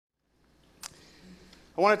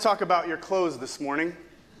I want to talk about your clothes this morning.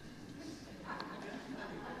 I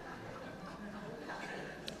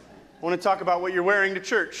want to talk about what you're wearing to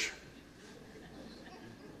church.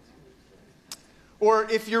 Or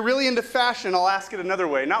if you're really into fashion, I'll ask it another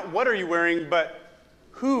way. Not what are you wearing, but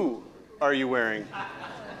who are you wearing?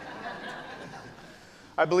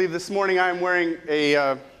 I believe this morning I'm wearing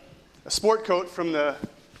a sport coat from the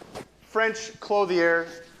French clothier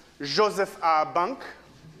Joseph A. Bank.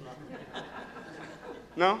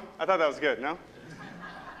 No? I thought that was good, no?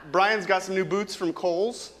 Brian's got some new boots from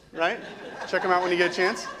Kohl's, right? Check them out when you get a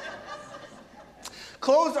chance.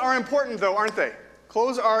 Clothes are important, though, aren't they?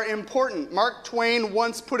 Clothes are important. Mark Twain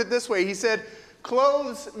once put it this way. He said,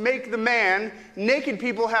 "Clothes make the man. Naked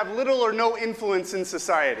people have little or no influence in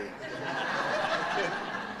society."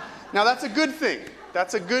 Now, that's a good thing.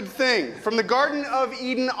 That's a good thing. From the Garden of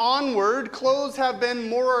Eden onward, clothes have been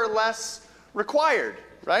more or less required,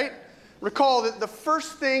 right? Recall that the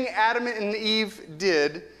first thing Adam and Eve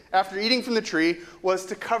did after eating from the tree was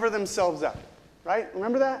to cover themselves up, right?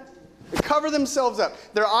 Remember that? They cover themselves up.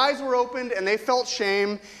 Their eyes were opened and they felt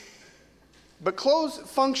shame. But clothes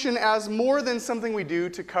function as more than something we do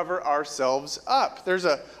to cover ourselves up. There's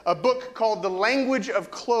a book called The Language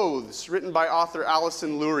of Clothes, written by author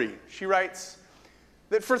Alison Lurie. She writes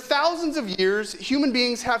that for thousands of years, human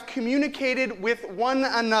beings have communicated with one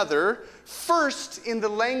another first in the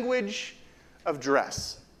language of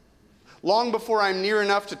dress. Long before I'm near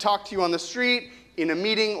enough to talk to you on the street, in a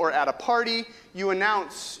meeting, or at a party, you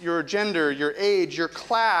announce your gender, your age, your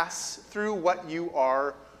class through what you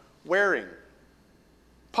are wearing.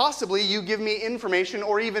 Possibly you give me information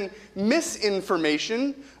or even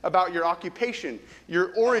misinformation about your occupation,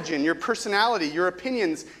 your origin, your personality, your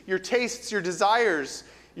opinions, your tastes, your desires,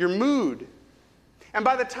 your mood. And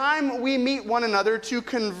by the time we meet one another to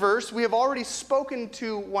converse, we have already spoken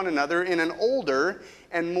to one another in an older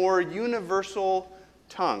and more universal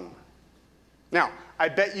tongue. Now, I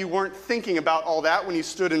bet you weren't thinking about all that when you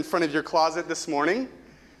stood in front of your closet this morning,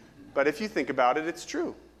 but if you think about it, it's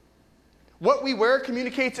true. What we wear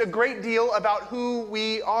communicates a great deal about who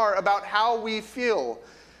we are, about how we feel.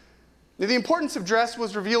 Now, the importance of dress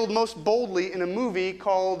was revealed most boldly in a movie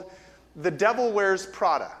called The Devil Wears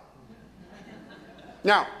Prada.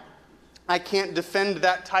 Now, I can't defend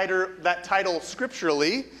that title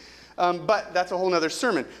scripturally, but that's a whole other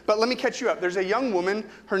sermon. But let me catch you up. There's a young woman.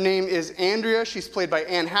 Her name is Andrea. She's played by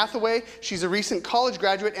Anne Hathaway. She's a recent college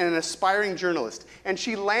graduate and an aspiring journalist. And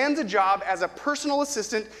she lands a job as a personal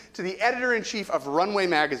assistant to the editor-in-chief of Runway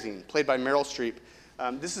magazine, played by Meryl Streep.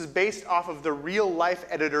 This is based off of the real-life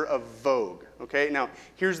editor of Vogue. Okay, now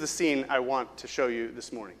here's the scene I want to show you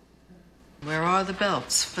this morning. Where are the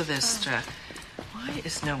belts for this dress? Why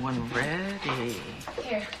is no one ready?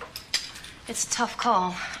 Here. It's a tough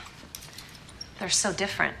call. They're so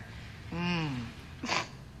different.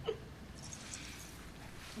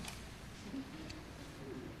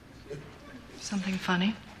 Something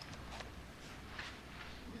funny?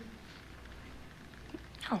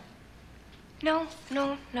 No,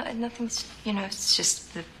 nothing's, it's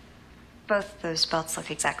just that both those belts look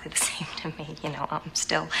exactly the same to me. I'm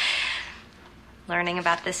still learning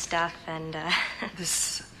about this stuff and,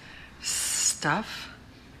 This stuff?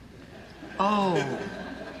 Oh,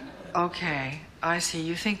 okay. I see.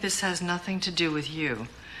 You think this has nothing to do with you.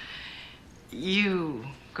 You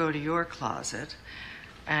go to your closet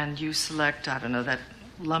and you select, I don't know, that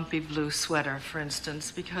lumpy blue sweater, for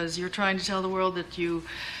instance, because you're trying to tell the world that you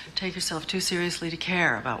take yourself too seriously to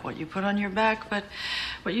care about what you put on your back. But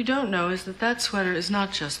what you don't know is that that sweater is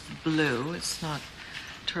not just blue. It's not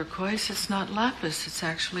turquoise. It's not lapis. It's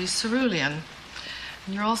actually cerulean.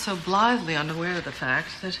 And you're also blithely unaware of the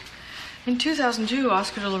fact that in 2002,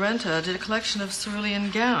 Oscar de la Renta did a collection of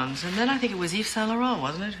cerulean gowns. And then I think it was Yves Saint Laurent,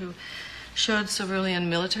 wasn't it, who showed cerulean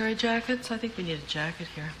military jackets? I think we need a jacket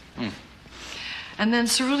here. And then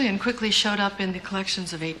cerulean quickly showed up in the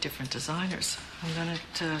collections of 8 different designers. And then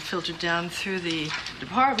it filtered down through the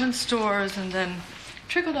department stores and then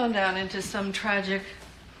trickled on down into some tragic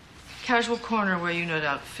casual corner where you no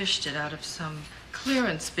doubt fished it out of some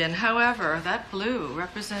clearance bin. However, that blue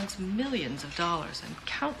represents millions of dollars and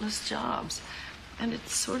countless jobs. And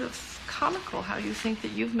it's sort of comical how you think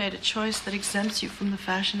that you've made a choice that exempts you from the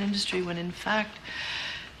fashion industry when in fact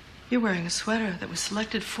you're wearing a sweater that was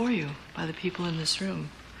selected for you by the people in this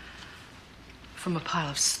room from a pile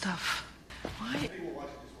of stuff. Why? I think we'll watch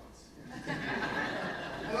it just once.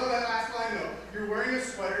 I love that last line though. You're wearing a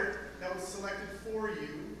sweater that was selected for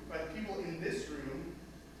you by the people in this room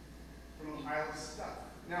from a pile of stuff.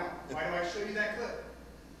 Now, why do I show you that clip?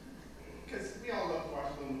 Because we all love to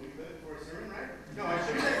watch a little movie clip for a sermon, right? No, I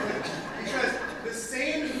show you that clip because the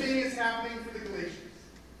same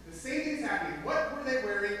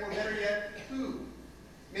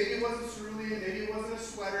Maybe it wasn't cerulean, maybe it wasn't a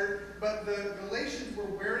sweater, but the Galatians were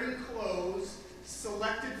wearing clothes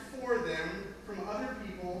selected for them from other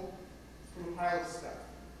people from a pile of stuff.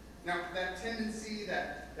 Now, that tendency,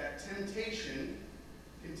 that temptation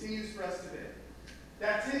continues for us today.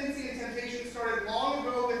 That tendency and temptation started long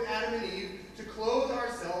ago with Adam and Eve to clothe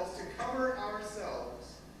ourselves, to cover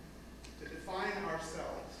ourselves, to define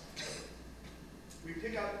ourselves. We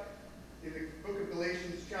pick up in the book of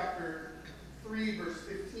Galatians chapter 3, verse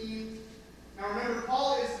 15. Now remember,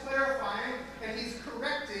 Paul is clarifying and he's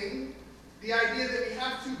correcting the idea that we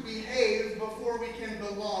have to behave before we can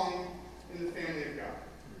belong in the family of God.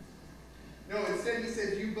 No, instead he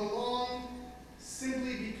says you belong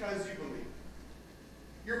simply because you believe.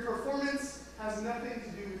 Your performance has nothing to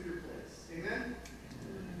do with your place. Amen?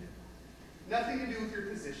 Nothing to do with your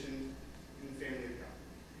position in the family of God.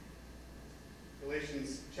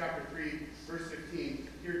 Galatians chapter 3, verse 15.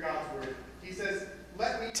 Hear God's word. He says,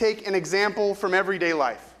 "Let me take an example from everyday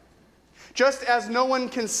life. Just as no one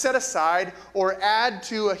can set aside or add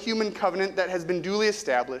to a human covenant that has been duly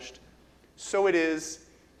established, so it is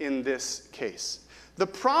in this case. The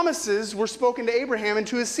promises were spoken to Abraham and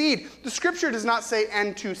to his seed. The scripture does not say,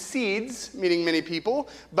 and to seeds, meaning many people,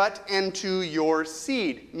 but and to your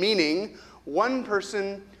seed, meaning one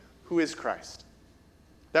person who is Christ."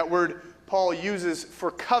 That word Paul uses for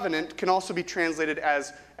covenant can also be translated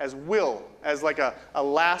as will, as like a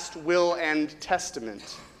last will and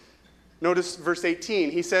testament. Notice verse 18.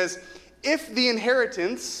 He says, if the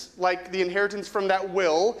inheritance, like the inheritance from that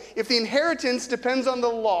will, if the inheritance depends on the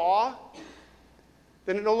law,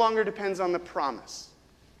 then it no longer depends on the promise.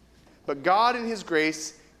 But God in his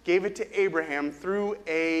grace gave it to Abraham through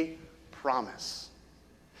a promise.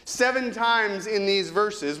 7 times in these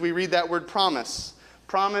verses we read that word promise.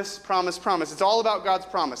 Promise, promise, promise. It's all about God's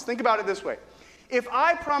promise. Think about it this way. If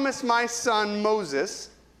I promise my son Moses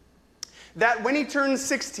that when he turns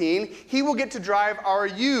 16, he will get to drive our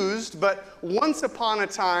used, but once upon a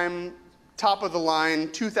time, top of the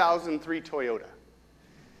line, 2003 Toyota,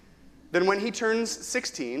 then when he turns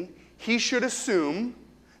 16, he should assume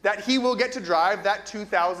that he will get to drive that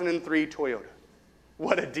 2003 Toyota.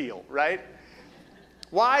 What a deal, right?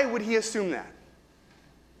 Why would he assume that?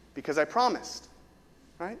 Because I promised,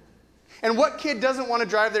 right? And what kid doesn't want to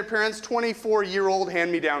drive their parents' 24-year-old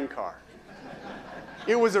hand-me-down car?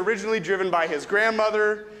 It was originally driven by his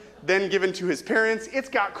grandmother, then given to his parents. It's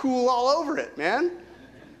got cool all over it, man.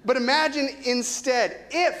 But imagine instead,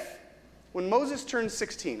 if, when Moses turns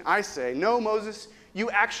 16, I say, no, Moses, you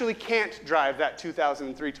actually can't drive that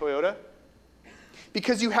 2003 Toyota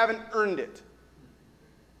because you haven't earned it.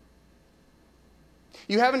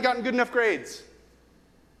 You haven't gotten good enough grades.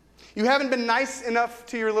 You haven't been nice enough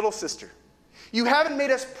to your little sister. You haven't made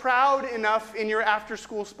us proud enough in your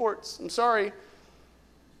after-school sports. I'm sorry.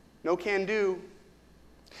 No can do.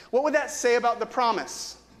 What would that say about the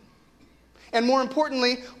promise? And more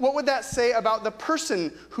importantly, what would that say about the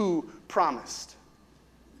person who promised?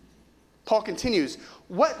 Paul continues,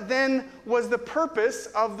 what then was the purpose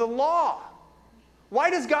of the law?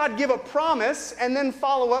 Why does God give a promise and then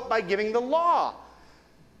follow up by giving the law?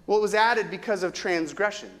 Well, it was added because of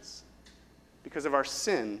transgressions, because of our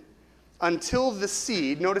sin, until the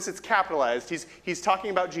seed, notice it's capitalized, he's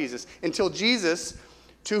talking about Jesus, until Jesus,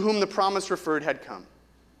 to whom the promise referred, had come.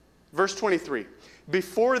 Verse 23,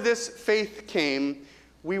 before this faith came,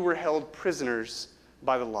 we were held prisoners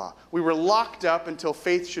by the law. We were locked up until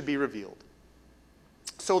faith should be revealed.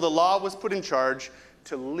 So the law was put in charge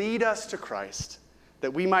to lead us to Christ,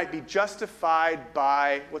 that we might be justified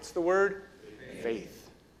by, what's the word? Faith.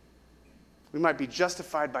 We might be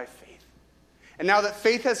justified by faith. And now that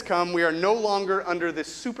faith has come, we are no longer under the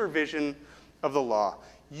supervision of the law.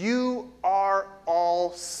 You are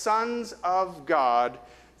all sons of God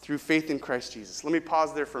through faith in Christ Jesus. Let me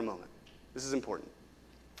pause there for a moment. This is important.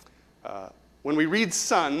 When we read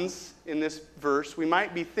sons in this verse, we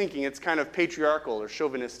might be thinking it's kind of patriarchal or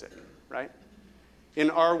chauvinistic, right? In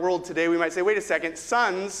our world today, we might say, wait a second,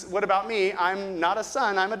 sons, what about me? I'm not a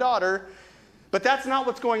son, I'm a daughter. But that's not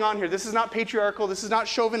what's going on here. This is not patriarchal. This is not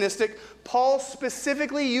chauvinistic. Paul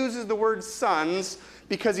specifically uses the word sons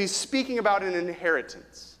because he's speaking about an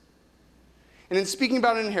inheritance. And in speaking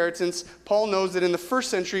about an inheritance, Paul knows that in the first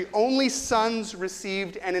century, only sons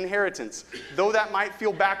received an inheritance, though that might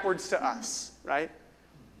feel backwards to us, right?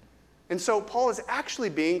 And so Paul is actually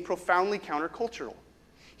being profoundly countercultural.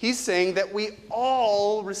 He's saying that we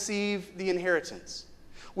all receive the inheritance.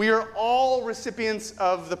 We are all recipients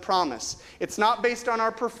of the promise. It's not based on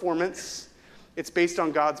our performance. It's based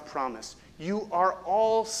on God's promise. You are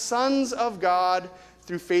all sons of God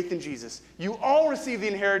through faith in Jesus. You all receive the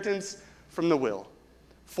inheritance from the will.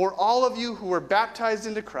 For all of you who were baptized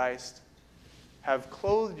into Christ have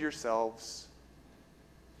clothed yourselves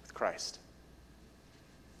with Christ.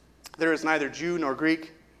 There is neither Jew nor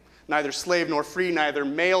Greek, neither slave nor free, neither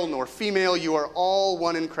male nor female. You are all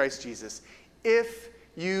one in Christ Jesus. If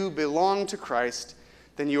you belong to Christ,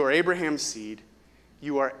 then you are Abraham's seed.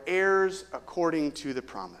 You are heirs according to the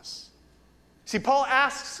promise. See, Paul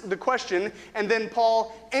asks the question, and then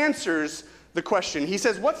Paul answers the question. He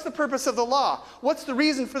says, what's the purpose of the law? What's the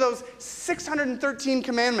reason for those 613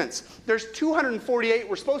 commandments? There's 248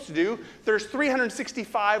 we're supposed to do. There's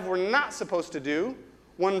 365 we're not supposed to do,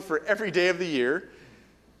 one for every day of the year.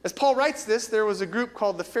 As Paul writes this, there was a group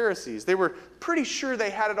called the Pharisees. They were pretty sure they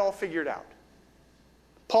had it all figured out.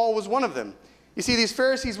 Paul was one of them. You see, these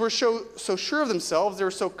Pharisees were so sure of themselves, they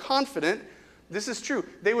were so confident. This is true.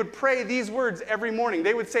 They would pray these words every morning.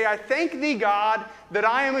 They would say, I thank thee, God, that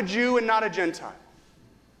I am a Jew and not a Gentile,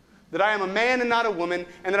 that I am a man and not a woman,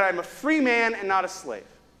 and that I am a free man and not a slave.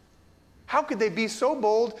 How could they be so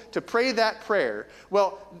bold to pray that prayer?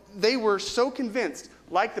 Well, they were so convinced,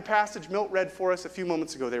 like the passage Milt read for us a few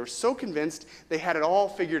moments ago, they were so convinced they had it all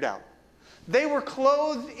figured out. They were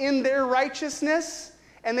clothed in their righteousness,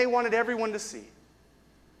 and they wanted everyone to see.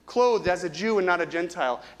 Clothed as a Jew and not a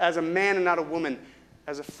Gentile, as a man and not a woman,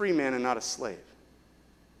 as a free man and not a slave.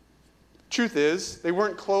 Truth is, they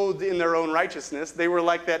weren't clothed in their own righteousness. They were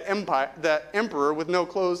like that emperor with no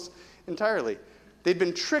clothes entirely. They'd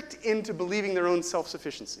been tricked into believing their own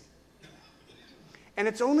self-sufficiency. And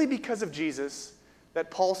it's only because of Jesus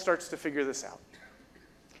that Paul starts to figure this out.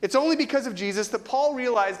 It's only because of Jesus that Paul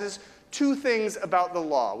realizes two things about the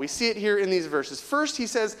law. We see it here in these verses. First, he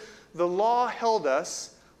says, the law held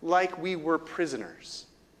us like we were prisoners.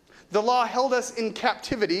 The law held us in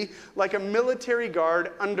captivity like a military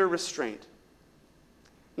guard under restraint.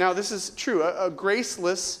 Now, this is true. A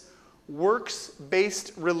graceless,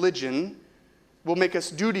 works-based religion will make us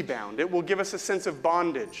duty-bound. It will give us a sense of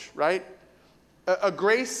bondage, right? A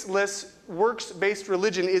graceless, works-based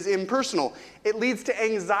religion is impersonal. It leads to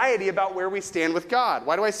anxiety about where we stand with God.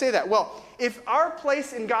 Why do I say that? Well, if our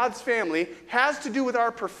place in God's family has to do with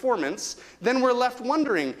our performance, then we're left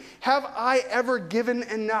wondering, have I ever given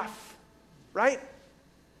enough? Right?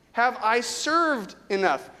 Have I served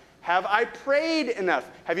enough? Have I prayed enough?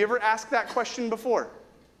 Have you ever asked that question before?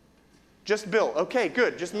 Just Bill. Okay,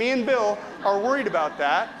 good. Just me and Bill are worried about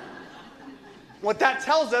that. What that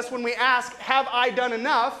tells us when we ask, have I done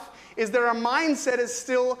enough, is that our mindset is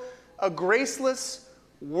still a graceless,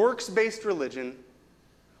 works-based religion.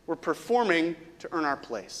 We're performing to earn our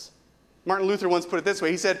place. Martin Luther once put it this way.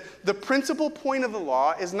 He said, the principal point of the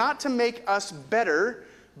law is not to make us better,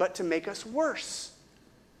 but to make us worse.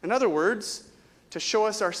 In other words, to show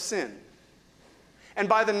us our sin. And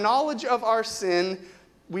by the knowledge of our sin,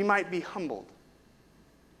 we might be humbled.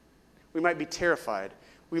 We might be terrified.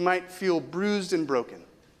 We might feel bruised and broken.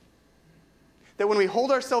 That when we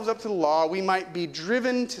hold ourselves up to the law, we might be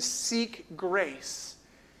driven to seek grace.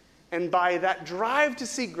 And by that drive to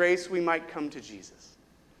seek grace, we might come to Jesus.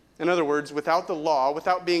 In other words, without the law,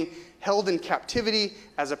 without being held in captivity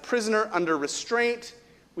as a prisoner under restraint,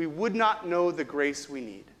 we would not know the grace we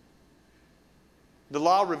need. The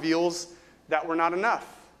law reveals that we're not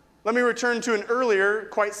enough. Let me return to an earlier,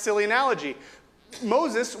 quite silly analogy.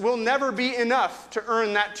 Moses will never be enough to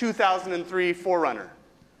earn that 2003 Forerunner,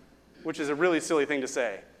 which is a really silly thing to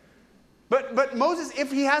say. But Moses,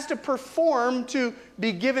 if he has to perform to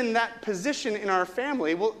be given that position in our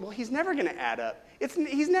family, well he's never going to add up.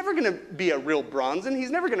 He's never going to be a real Bronson.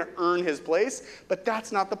 He's never going to earn his place, but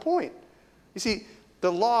that's not the point. You see,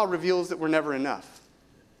 the law reveals that we're never enough.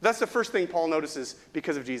 That's the first thing Paul notices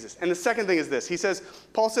because of Jesus. And the second thing is this.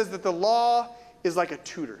 Paul says that the law is like a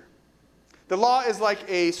tutor. The law is like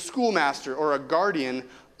a schoolmaster or a guardian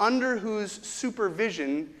under whose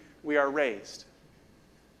supervision we are raised.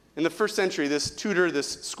 In the first century, this tutor,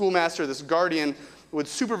 this schoolmaster, this guardian would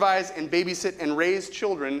supervise and babysit and raise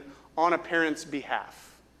children on a parent's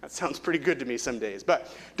behalf. That sounds pretty good to me some days,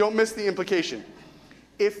 but don't miss the implication.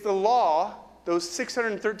 If the law, those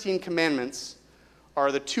 613 commandments,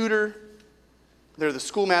 are the tutor, they're the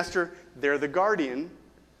schoolmaster, they're the guardian,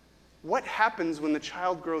 what happens when the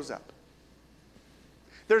child grows up?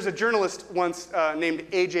 There's a journalist once named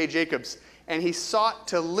A.J. Jacobs, and he sought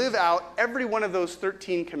to live out every one of those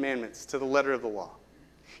 13 commandments to the letter of the law.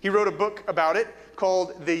 He wrote a book about it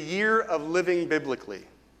called The Year of Living Biblically.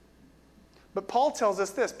 But Paul tells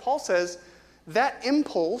us this. Paul says that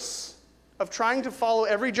impulse of trying to follow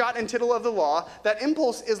every jot and tittle of the law, that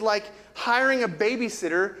impulse is like hiring a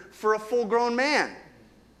babysitter for a full-grown man.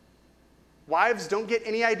 Wives, don't get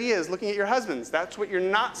any ideas looking at your husbands. That's what you're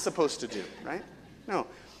not supposed to do, right? No.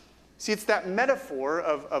 See, it's that metaphor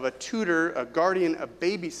of a tutor, a guardian, a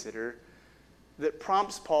babysitter that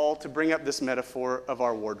prompts Paul to bring up this metaphor of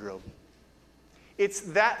our wardrobe. It's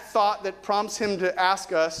that thought that prompts him to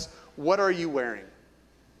ask us, what are you wearing?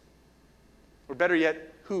 Or better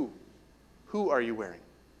yet, who? Who are you wearing?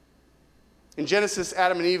 In Genesis,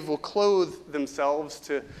 Adam and Eve will clothe themselves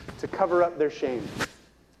to cover up their shame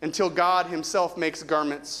until God himself makes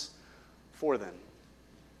garments for them.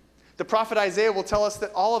 The prophet Isaiah will tell us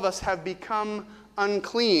that all of us have become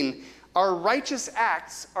unclean. Our righteous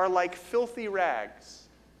acts are like filthy rags.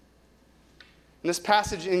 And this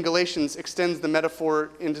passage in Galatians extends the metaphor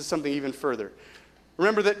into something even further.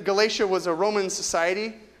 Remember that Galatia was a Roman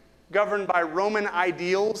society governed by Roman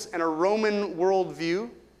ideals and a Roman worldview.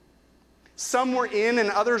 Some were in and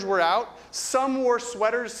others were out. Some wore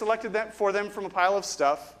sweaters selected for them from a pile of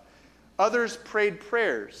stuff. Others prayed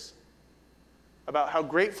prayers about how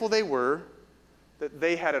grateful they were that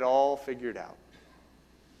they had it all figured out.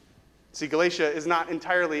 See, Galatia is not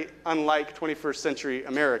entirely unlike 21st century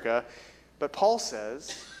America, but Paul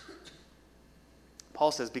says,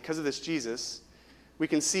 because of this Jesus, we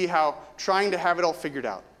can see how trying to have it all figured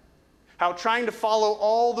out, how trying to follow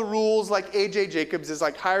all the rules like A.J. Jacobs is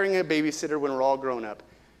like hiring a babysitter when we're all grown up.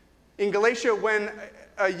 In Galatia, when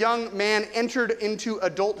a young man entered into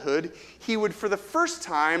adulthood, he would, for the first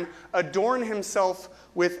time, adorn himself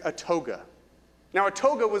with a toga. Now, a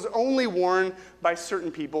toga was only worn by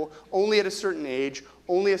certain people, only at a certain age,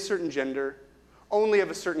 only a certain gender, only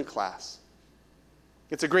of a certain class.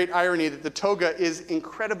 It's a great irony that the toga is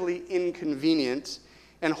incredibly inconvenient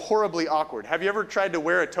and horribly awkward. Have you ever tried to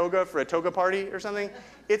wear a toga for a toga party or something?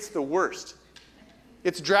 It's the worst.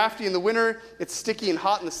 It's drafty in the winter, it's sticky and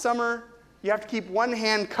hot in the summer. You have to keep one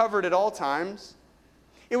hand covered at all times.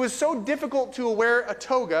 It was so difficult to wear a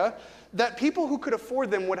toga that people who could afford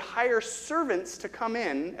them would hire servants to come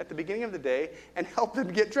in at the beginning of the day and help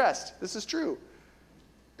them get dressed. This is true.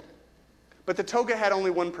 But the toga had only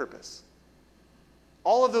one purpose.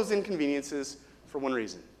 All of those inconveniences for one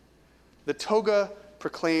reason. The toga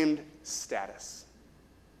proclaimed status.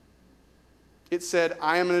 It said,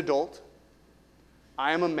 I am an adult.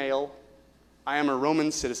 I am a male. I am a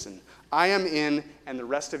Roman citizen. I am in, and the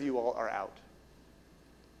rest of you all are out.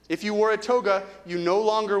 If you wore a toga, you no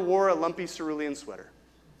longer wore a lumpy cerulean sweater.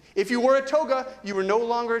 If you wore a toga, you were no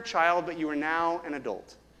longer a child, but you are now an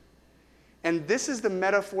adult. And this is the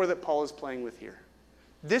metaphor that Paul is playing with here.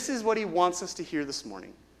 This is what he wants us to hear this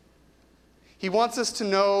morning. He wants us to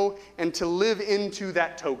know and to live into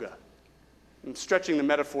that toga. I'm stretching the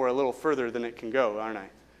metaphor a little further than it can go, aren't I?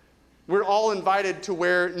 We're all invited to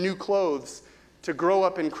wear new clothes, to grow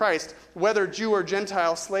up in Christ, whether Jew or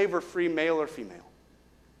Gentile, slave or free, male or female.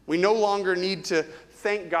 We no longer need to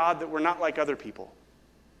thank God that we're not like other people,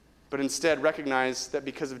 but instead recognize that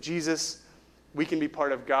because of Jesus, we can be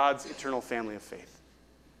part of God's eternal family of faith.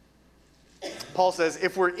 Paul says,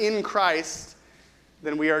 if we're in Christ,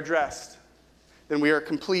 then we are dressed, then we are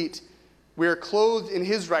complete. We are clothed in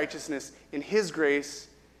his righteousness, in his grace,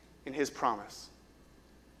 in his promise.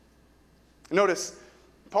 Notice,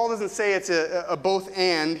 Paul doesn't say it's a both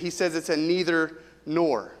and, he says it's a neither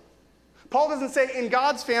nor. Paul doesn't say in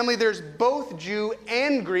God's family there's both Jew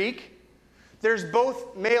and Greek, there's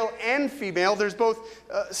both male and female, there's both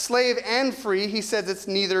slave and free. He says it's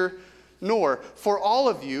neither nor. For all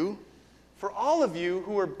of you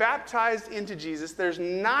who are baptized into Jesus, there's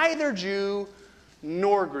neither Jew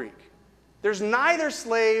nor Greek. There's neither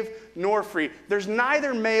slave nor free. There's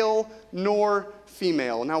neither male nor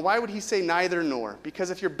female. Now, why would he say neither nor? Because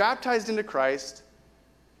if you're baptized into Christ,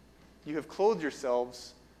 you have clothed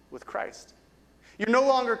yourselves with Christ. You're no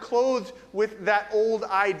longer clothed with that old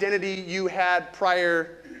identity you had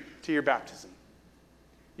prior to your baptism.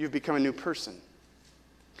 You've become a new person.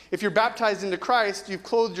 If you're baptized into Christ, you've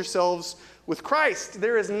clothed yourselves with Christ.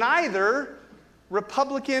 There is neither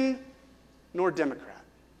Republican nor Democrat.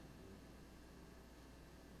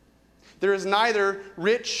 There is neither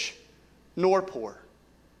rich nor poor.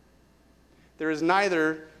 There is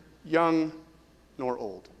neither young nor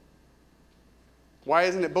old. Why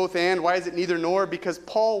isn't it both and? Why is it neither nor? Because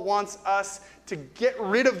Paul wants us to get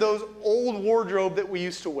rid of those old wardrobe that we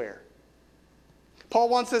used to wear. Paul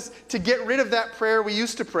wants us to get rid of that prayer we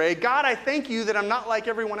used to pray. God, I thank you that I'm not like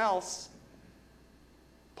everyone else.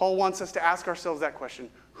 Paul wants us to ask ourselves that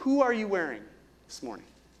question. Who are you wearing this morning?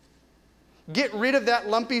 Get rid of that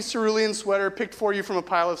lumpy cerulean sweater picked for you from a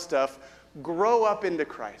pile of stuff. Grow up into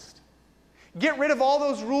Christ. Get rid of all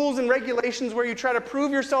those rules and regulations where you try to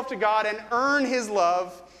prove yourself to God and earn his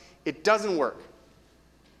love. It doesn't work.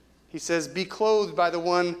 He says, be clothed by the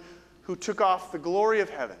one who took off the glory of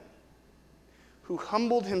heaven, who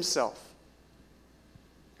humbled himself.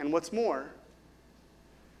 And what's more,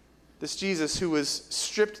 this Jesus who was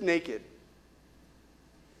stripped naked,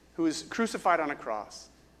 who was crucified on a cross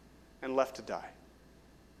and left to die.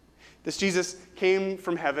 This Jesus came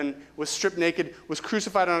from heaven, was stripped naked, was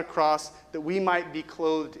crucified on a cross that we might be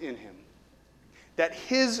clothed in him, that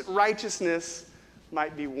his righteousness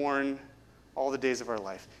might be worn all the days of our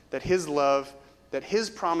life, that his love, that his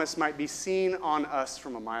promise might be seen on us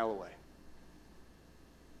from a mile away.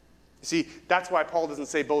 You see, that's why Paul doesn't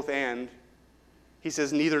say both and. He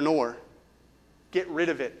says neither nor. Get rid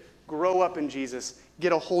of it. Grow up in Jesus.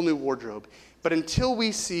 Get a whole new wardrobe. But until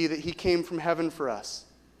we see that he came from heaven for us,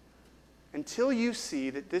 until you see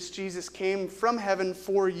that this Jesus came from heaven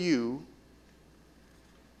for you,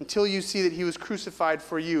 until you see that he was crucified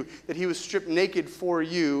for you, that he was stripped naked for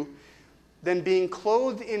you, then being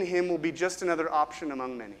clothed in him will be just another option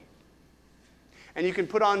among many. And you can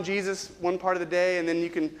put on Jesus one part of the day, and then you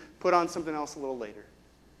can put on something else a little later.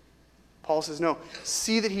 Paul says, no,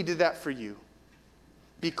 see that he did that for you.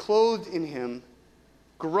 Be clothed in him,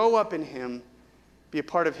 grow up in him, be a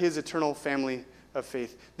part of his eternal family of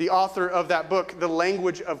faith. The author of that book, The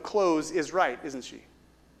Language of Clothes, is right, isn't she?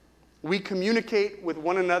 We communicate with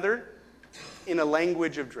one another in a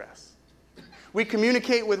language of dress. We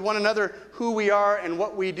communicate with one another who we are and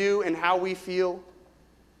what we do and how we feel.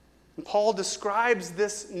 And Paul describes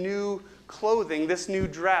this new clothing, this new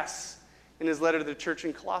dress, in his letter to the church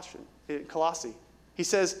in Colossae. He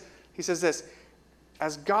says this,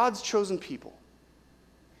 as God's chosen people,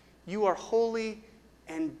 you are holy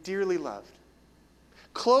and dearly loved.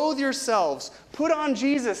 Clothe yourselves, put on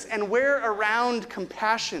Jesus, and wear around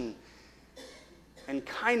compassion and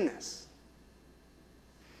kindness,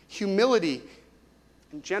 humility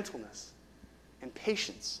and gentleness and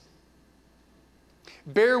patience.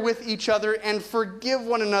 Bear with each other and forgive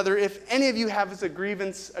one another if any of you have a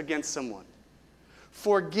grievance against someone.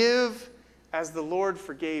 Forgive as the Lord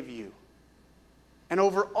forgave you. And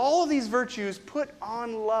over all of these virtues, put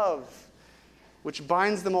on love, which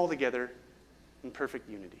binds them all together in perfect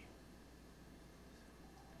unity.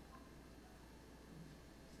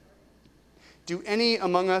 Do any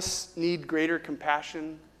among us need greater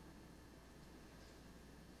compassion?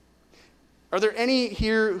 Are there any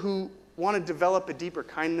here who want to develop a deeper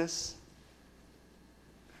kindness?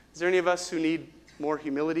 Is there any of us who need more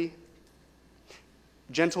humility,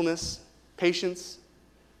 gentleness, patience,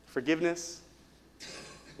 forgiveness,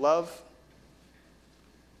 love?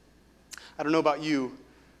 I don't know about you,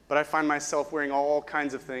 but I find myself wearing all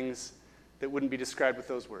kinds of things that wouldn't be described with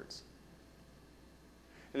those words.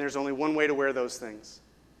 And there's only one way to wear those things,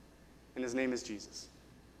 and his name is Jesus.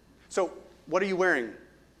 So, what are you wearing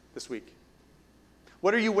this week?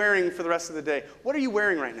 What are you wearing for the rest of the day? What are you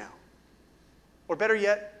wearing right now? Or better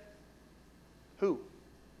yet, who?